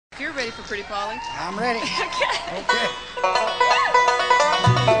you're ready for Pretty Polly. I'm ready. Okay. Okay.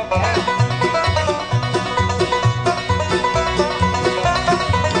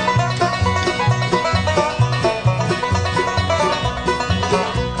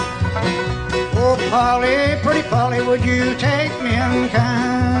 Oh, Polly, pretty Polly, would you take me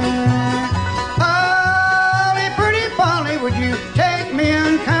unkind? Polly, pretty Polly, would you take me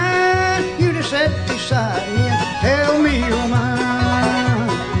unkind? You just sit beside me and tell me you're mine.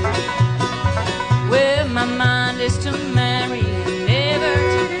 Well, my mind is to marry and never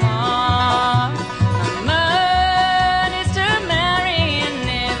to part. My mind is to marry and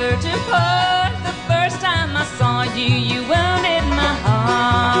never to part. The first time I saw you, you wounded my heart.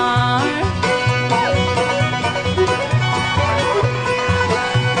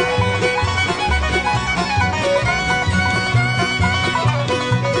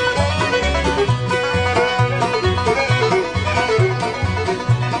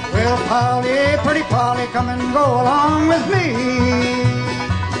 Polly, pretty Polly, come and go along with me.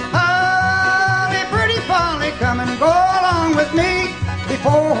 Polly, pretty Polly, come and go along with me.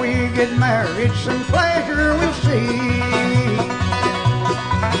 Before we get married, some pleasure we'll see.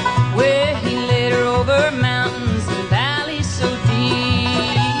 Where he led her over mountains and valleys so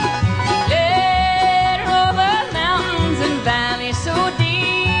deep. Led her over mountains and valleys so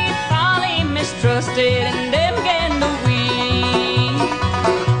deep. Polly mistrusted and then began to weep.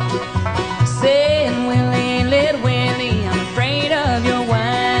 Saying, Willie, little Willie, I'm afraid of your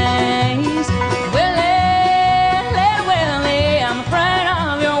ways. Willie, little Willie, I'm afraid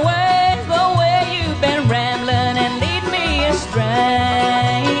of your ways. The way you've been rambling and lead me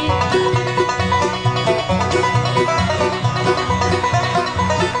astray.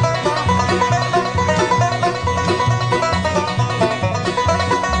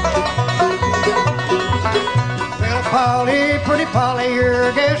 Well, Polly, pretty Polly,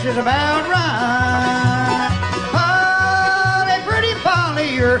 your guess is about right. Polly, pretty Polly,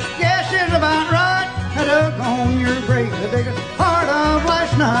 your guess is about right. I dug on your grave the biggest part of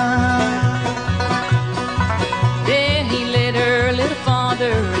last night. Then he led her a little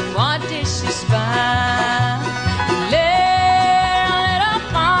farther, and what did she spy? He led her a little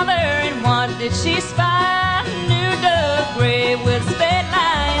farther, and what did she spy? A new dug grave with a spade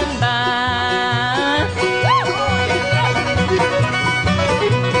lying by.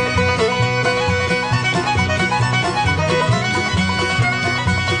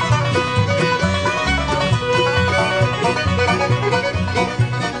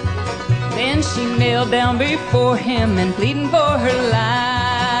 Then she knelt down before him and pleading for her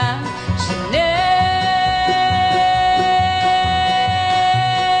life. She knelt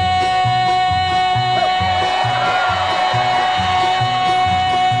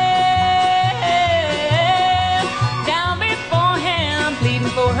down before him, pleading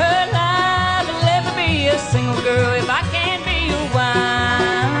for her life. I'll never be a single girl if I can't be your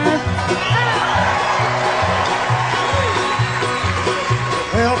wife.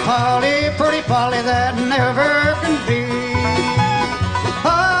 Well, Polly, pretty Polly, that never can be.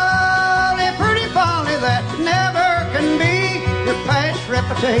 Polly, pretty Polly, that never can be. Your past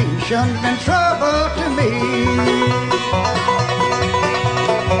reputation's been trouble to me.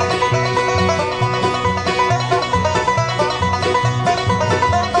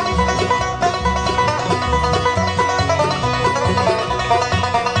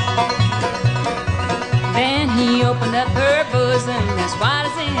 Then he opened up her bosom as white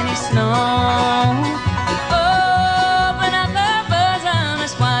as any snow. He opened up her bosom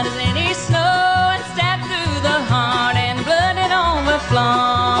as white as any snow and stabbed through the heart and blood had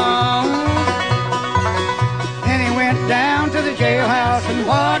overflown. Then he went down to the jailhouse and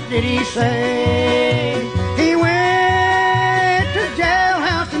what did he say? He went to the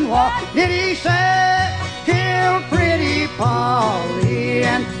jailhouse and what did he say? Kill pretty Polly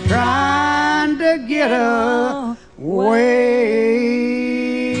and trying to get away.